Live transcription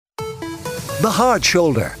The Hard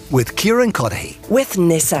Shoulder with Kieran with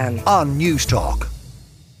Nissan on News Talk.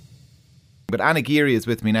 But Anna Geary is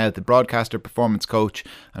with me now, the broadcaster, performance coach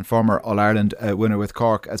and former All-Ireland winner with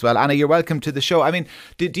Cork as well. Anna, you're welcome to the show. I mean,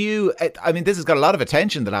 do you, this has got a lot of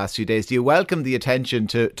attention the last few days. Do you welcome the attention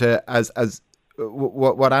to as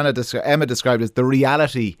what Emma described as the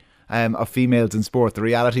reality of females in sport, the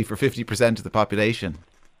reality for 50% of the population?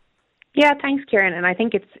 Yeah, thanks, Kieran. And I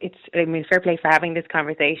think it's fair play for having this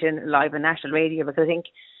conversation live on national radio, because I think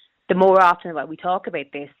the more often that we talk about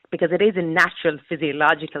this, because it is a natural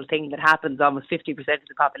physiological thing that happens almost 50% of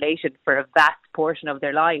the population for a vast portion of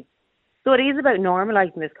their lives. So it is about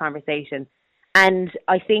normalising this conversation. And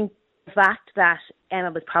I think the fact that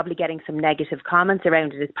Emma was probably getting some negative comments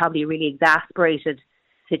around it is probably a really exasperated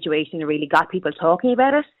situation and really got people talking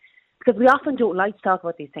about it, because we often don't like to talk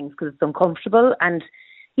about these things because it's uncomfortable. And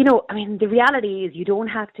the reality is you don't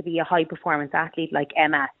have to be a high-performance athlete like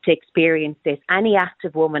Emma to experience this. Any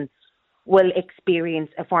active woman will experience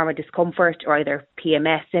a form of discomfort or either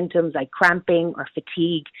PMS symptoms like cramping or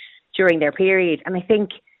fatigue during their period. And I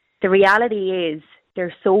think the reality is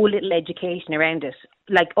there's so little education around it,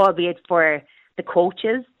 albeit for the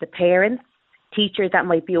coaches, the parents, teachers that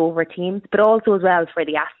might be over teams, but also as well for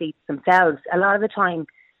the athletes themselves. A lot of the time,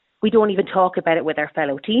 we don't even talk about it with our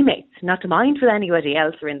fellow teammates, not to mind with anybody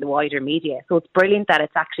else or in the wider media. So it's brilliant that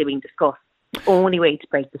it's actually being discussed. It's the only way to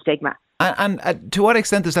break the stigma. And to what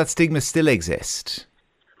extent does that stigma still exist?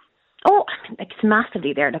 Oh, it's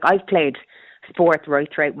massively there. I've played sports right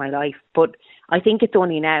throughout my life, but I think it's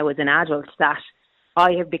only now as an adult that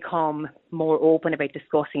I have become more open about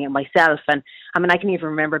discussing it myself. And I can even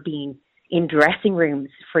remember being in dressing rooms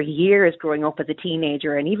for years growing up as a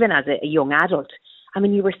teenager and even as a young adult.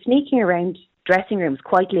 You were sneaking around dressing rooms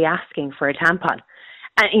quietly asking for a tampon.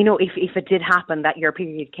 And, if it did happen that your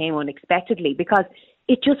period came unexpectedly, because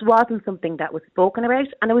it just wasn't something that was spoken about.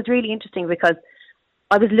 And it was really interesting because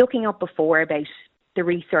I was looking up before about the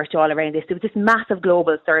research all around this. There was this massive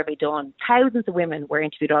global survey done. Thousands of women were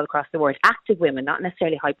interviewed all across the world, active women, not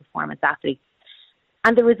necessarily high-performance athletes.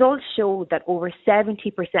 And the results showed that over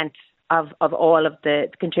 70% of all of the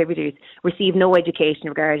contributors receive no education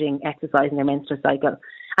regarding exercise in their menstrual cycle.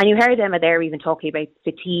 And you heard Emma there even talking about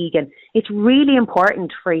fatigue, and it's really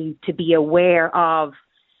important for you to be aware of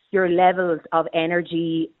your levels of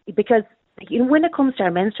energy, because when it comes to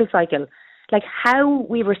our menstrual cycle, how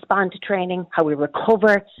we respond to training, how we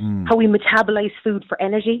recover, how we metabolize food for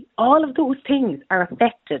energy, all of those things are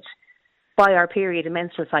affected by our period and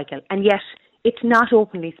menstrual cycle, and yet it's not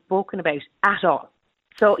openly spoken about at all.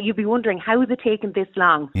 So you'd be wondering, how has it taken this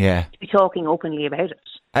long to be talking openly about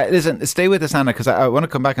it? Listen, stay with us, Anna, because I want to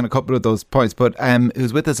come back on a couple of those points. But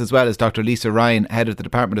who's with us as well is Dr. Lisa Ryan, Head of the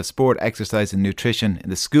Department of Sport, Exercise and Nutrition in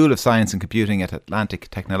the School of Science and Computing at Atlantic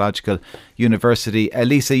Technological University.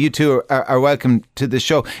 Lisa, you two are welcome to the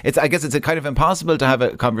show. I guess it's a kind of impossible to have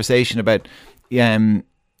a conversation about female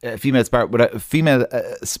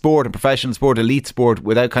sport and professional sport, elite sport,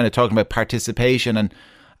 without kind of talking about participation and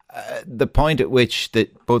the point at which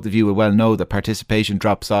that both of you will well know that participation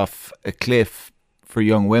drops off a cliff for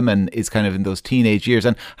young women is kind of in those teenage years.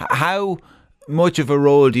 And how much of a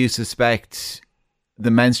role do you suspect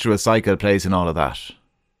the menstrual cycle plays in all of that?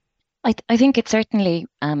 I think it certainly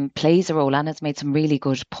plays a role. Anna's made some really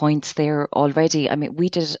good points there already. We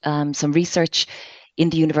did some research in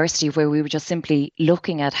the university where we were just simply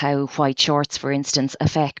looking at how white shorts, for instance,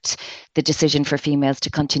 affect the decision for females to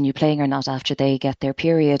continue playing or not after they get their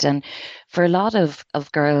period. And for a lot of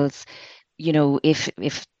girls,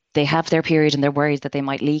 if they have their period and they're worried that they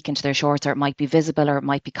might leak into their shorts, or it might be visible, or it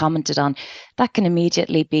might be commented on, that can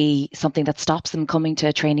immediately be something that stops them coming to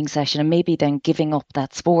a training session and maybe then giving up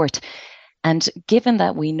that sport. And given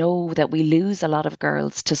that we know that we lose a lot of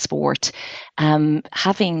girls to sport,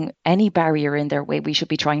 having any barrier in their way, we should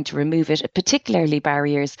be trying to remove it, particularly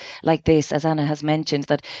barriers like this, as Anna has mentioned,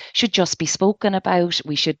 that should just be spoken about.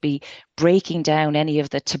 We should be breaking down any of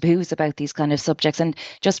the taboos about these kind of subjects and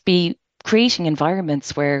just be creating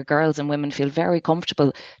environments where girls and women feel very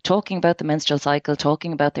comfortable talking about the menstrual cycle,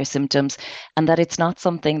 talking about their symptoms, and that it's not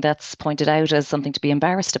something that's pointed out as something to be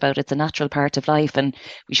embarrassed about. It's a natural part of life, and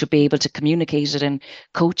we should be able to communicate it, and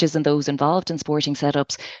coaches and those involved in sporting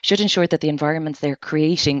setups should ensure that the environments they're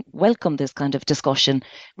creating welcome this kind of discussion,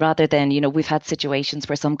 rather than, we've had situations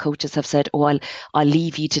where some coaches have said, I'll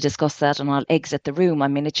leave you to discuss that and I'll exit the room.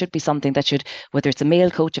 It should be something that should, whether it's a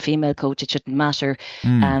male coach, a female coach, it shouldn't matter.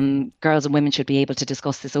 Girls and women should be able to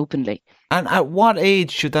discuss this openly. And at what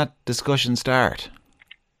age should that discussion start?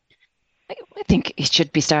 I think it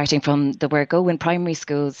should be starting from the word go in primary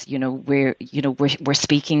schools. We're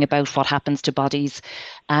speaking about what happens to bodies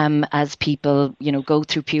as people go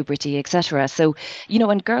through puberty, etc. So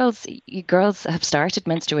and girls have started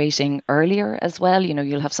menstruating earlier as well.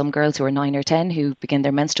 You'll have some girls who are 9 or 10 who begin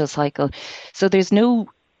their menstrual cycle. So there's no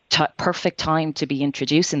perfect time to be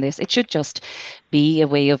introducing this. It should just be a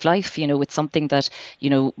way of life. It's something that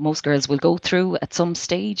most girls will go through at some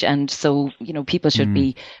stage, and so people should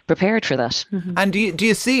be prepared for that. Mm-hmm. And do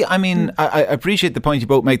you see, I mean, I appreciate the point you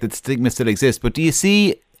both make that stigma still exists, but do you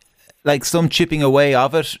see like some chipping away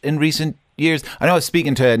of it in recent years? I know I was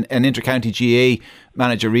speaking to an intercounty GA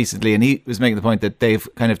manager recently, and he was making the point that they've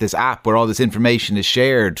kind of this app where all this information is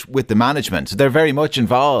shared with the management. So they're very much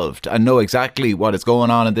involved and know exactly what is going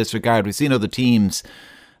on in this regard. We've seen other teams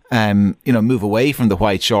move away from the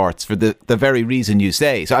white shorts for the very reason you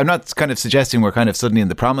say. So I'm not kind of suggesting we're kind of suddenly in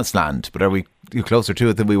the promised land, but are we closer to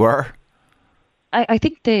it than we were? I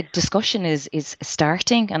think the discussion is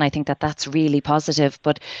starting, and I think that's really positive.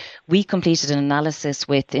 But we completed an analysis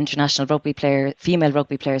with female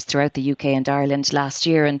rugby players throughout the UK and Ireland last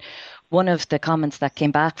year, and one of the comments that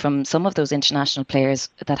came back from some of those international players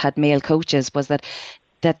that had male coaches was that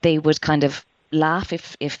they would kind of laugh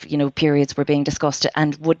if periods were being discussed,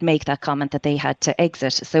 and would make that comment that they had to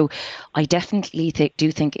exit. So I definitely do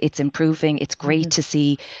think it's improving. It's great to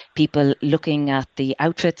see people looking at the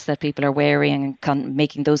outfits that people are wearing and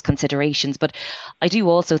making those considerations. But I do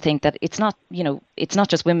also think that it's not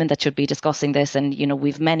just women that should be discussing this, and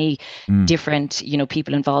we've many different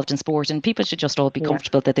people involved in sport, and people should just all be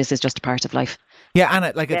comfortable that this is just a part of life. Yeah,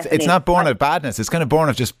 and it's not born of badness. It's kind of born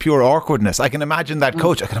of just pure awkwardness. I can imagine that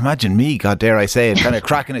coach. I can imagine me, God dare I say it, kind of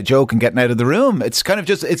cracking a joke and getting out of the room. It's kind of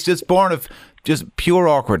just born of just pure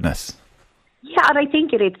awkwardness. Yeah, and I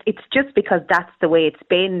think it's just because that's the way it's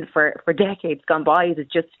been for decades gone by.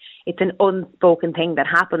 It's an unspoken thing that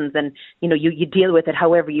happens, and you deal with it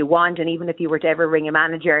however you want. And even if you were to ever ring a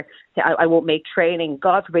manager, say, I won't make training,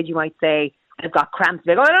 God forbid, you might say, I've got cramps.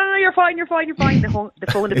 Like, oh no, you're fine. The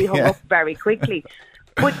phone will be hung up very quickly.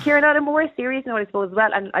 But Kieran, on a more serious note, I suppose as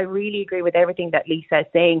well, and I really agree with everything that Lisa is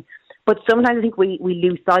saying. But sometimes I think we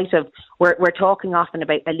lose sight of, we're talking often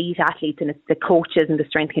about elite athletes, and it's the coaches and the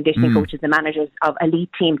strength conditioning coaches, the managers of elite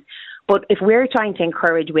teams. But if we're trying to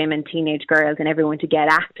encourage women, teenage girls and everyone to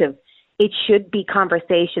get active, it should be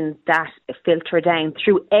conversations that filter down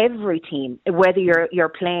through every team, whether you're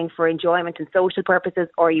playing for enjoyment and social purposes,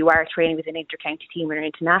 or you are training with an inter-county team or an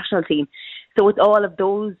international team. So it's all of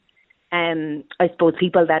those, I suppose,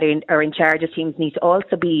 people that are in charge of teams need to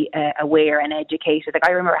also be aware and educated. Like,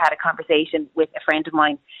 I remember I had a conversation with a friend of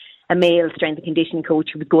mine, a male strength and conditioning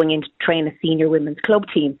coach who was going in to train a senior women's club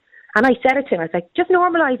team. And I said it to him, I was like, just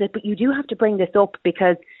normalise it, but you do have to bring this up,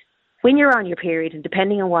 because when you're on your period, and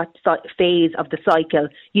depending on what phase of the cycle,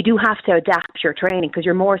 you do have to adapt your training, because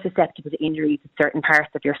you're more susceptible to injuries at certain parts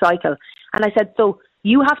of your cycle. And I said, so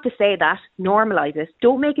you have to say that, normalise it,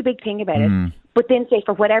 don't make a big thing about it, but then say,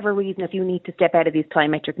 for whatever reason, if you need to step out of these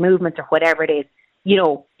plyometric movements or whatever it is,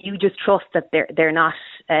 you just trust that they're not,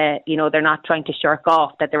 they're not trying to shirk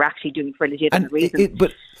off, that they're actually doing it for legitimate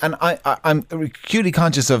reasons. I'm acutely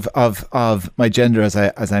conscious of my gender as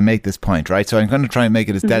I make this point, right? So I'm going to try and make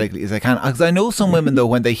it as delicately as I can, because I know some women, though,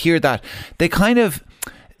 when they hear that, they kind of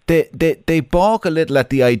they balk a little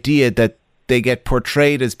at the idea that they get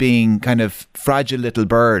portrayed as being kind of fragile little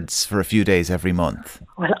birds for a few days every month.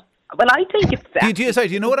 Well, I think it's... Do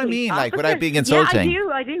you know what I mean? Like, without being insulting. Yeah,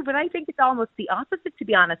 I do. But I think it's almost the opposite, to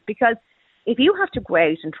be honest, because if you have to go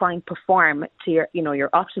out and try and perform to your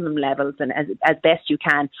optimum levels and as best you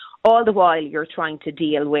can, all the while you're trying to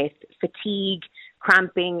deal with fatigue,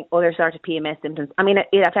 cramping, other sort of PMS symptoms. I mean,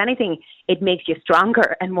 if anything, it makes you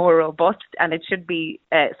stronger and more robust, and it should be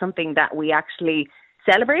something that we actually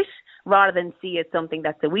celebrate, rather than see it something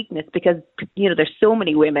that's a weakness, because there's so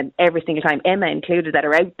many women every single time, Emma included, that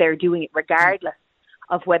are out there doing it regardless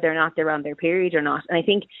of whether or not they're on their period or not. And I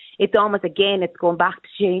think it's almost, again, it's going back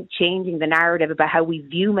to changing the narrative about how we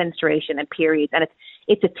view menstruation and periods, and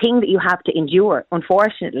it's a thing that you have to endure,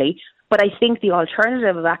 unfortunately. But I think the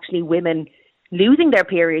alternative of actually women losing their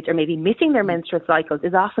periods or maybe missing their menstrual cycles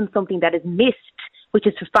is often something that is missed, which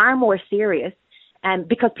is far more serious.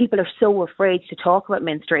 Because people are so afraid to talk about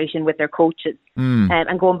menstruation with their coaches.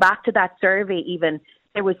 And going back to that survey, even,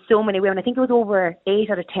 there was so many women, I think it was over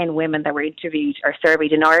 8 out of 10 women that were interviewed or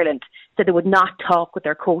surveyed in Ireland, said they would not talk with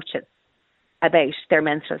their coaches about their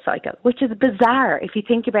menstrual cycle, which is bizarre if you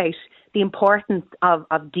think about the importance of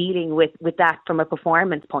dealing with that from a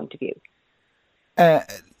performance point of view.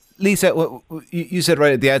 Lisa, you said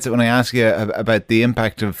right at the outset when I asked you about the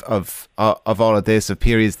impact of all of this, of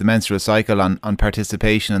periods, the menstrual cycle on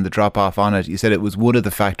participation and the drop off on it. You said it was one of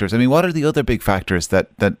the factors. I mean, what are the other big factors that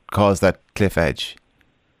cause that cliff edge?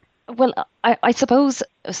 Well, I suppose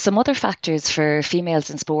some other factors for females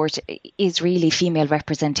in sport is really female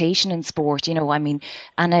representation in sport. You know, I mean,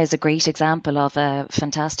 Anna is a great example of a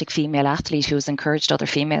fantastic female athlete who has encouraged other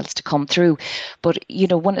females to come through. But, you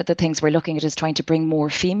know, one of the things we're looking at is trying to bring more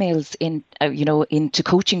females in, into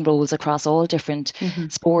coaching roles across all different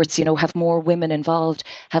sports, you know, have more women involved,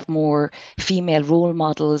 have more female role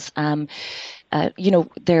models.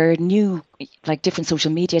 There are new, like different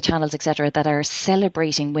social media channels, etc., that are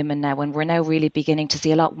celebrating women now, and we're now really beginning to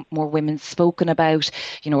see a lot more women spoken about.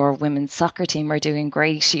 You know, our women's soccer team are doing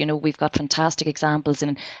great. You know, we've got fantastic examples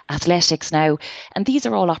in athletics now, and these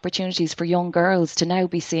are all opportunities for young girls to now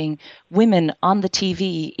be seeing women on the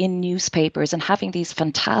TV, in newspapers, and having these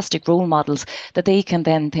fantastic role models that they can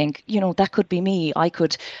then think, you know, that could be me. I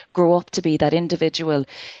could grow up to be that individual.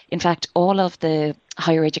 In fact, all of the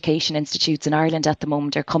higher education institutes in Ireland at the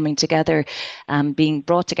moment are coming together, being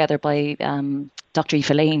brought together by Dr. Aoife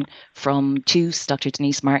Lane from TUS, Dr.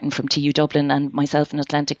 Denise Martin from TU Dublin, and myself in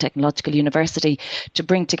Atlantic Technological University, to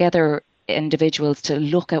bring together individuals to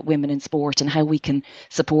look at women in sport and how we can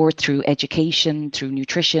support through education, through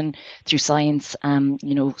nutrition, through science,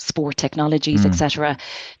 sport technologies, etc.,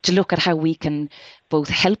 to look at how we can both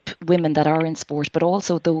help women that are in sport, but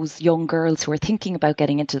also those young girls who are thinking about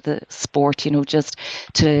getting into the sport, you know, just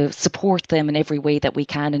to support them in every way that we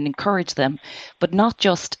can and encourage them. But not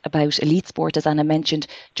just about elite sport, as Anna mentioned,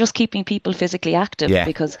 just keeping people physically active,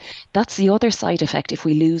 because that's the other side effect if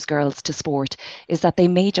we lose girls to sport, is that they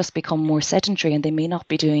may just become more sedentary and they may not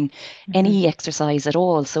be doing any exercise at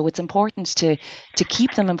all. So it's important to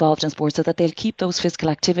keep them involved in sport so that they'll keep those physical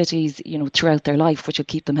activities, you know, throughout their life, which will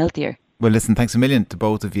keep them healthier. Well, listen, thanks a million to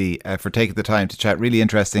both of you for taking the time to chat. Really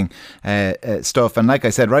interesting stuff. And like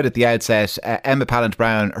I said right at the outset, Emma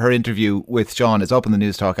Pallant-Browne, her interview with Sean is up on the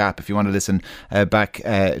News Talk app if you want to listen back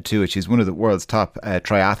to it. She's one of the world's top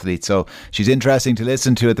triathletes, so she's interesting to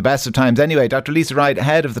listen to at the best of times. Anyway, Dr. Lisa Wright,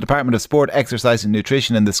 Head of the Department of Sport, Exercise and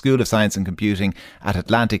Nutrition in the School of Science and Computing at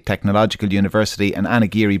Atlantic Technological University, and Anna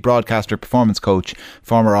Geary, broadcaster, performance coach,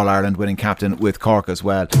 former All-Ireland winning captain with Cork as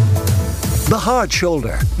well. The Hard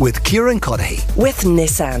Shoulder with Kieran with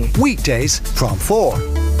Nissan. Weekdays from 4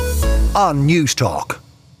 on News Talk.